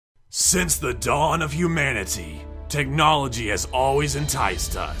Since the dawn of humanity, technology has always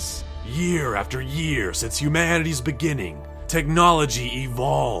enticed us. Year after year since humanity's beginning, technology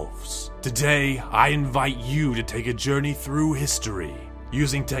evolves. Today, I invite you to take a journey through history,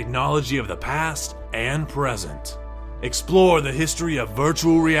 using technology of the past and present. Explore the history of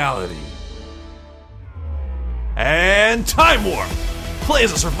virtual reality. And Time Warp! Play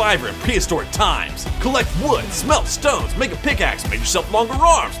as a survivor in prehistoric times. Collect wood, smelt stones, make a pickaxe, make yourself longer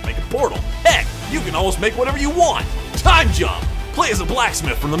arms, make a portal. Heck, you can almost make whatever you want. Time Jump! Play as a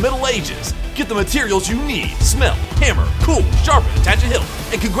blacksmith from the Middle Ages. Get the materials you need. Smelt, hammer, cool, sharpen, attach a hilt.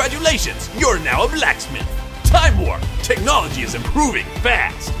 And congratulations, you're now a blacksmith. Time Warp! Technology is improving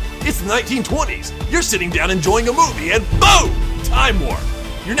fast. It's the 1920s. You're sitting down enjoying a movie and boom! Time Warp!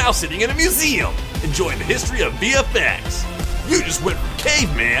 You're now sitting in a museum, enjoying the history of VFX. You just went from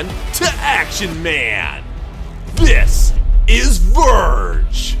caveman to action man. This is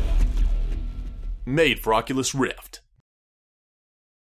Verge. Made for Oculus Rift.